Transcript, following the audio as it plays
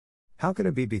How can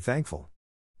a bee be thankful?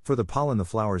 For the pollen the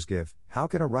flowers give, how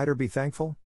can a writer be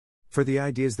thankful? For the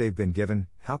ideas they've been given,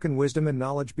 how can wisdom and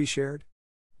knowledge be shared?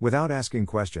 Without asking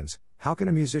questions, how can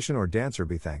a musician or dancer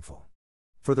be thankful?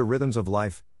 For the rhythms of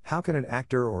life, how can an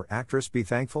actor or actress be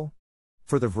thankful?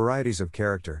 For the varieties of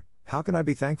character, how can I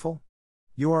be thankful?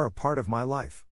 You are a part of my life.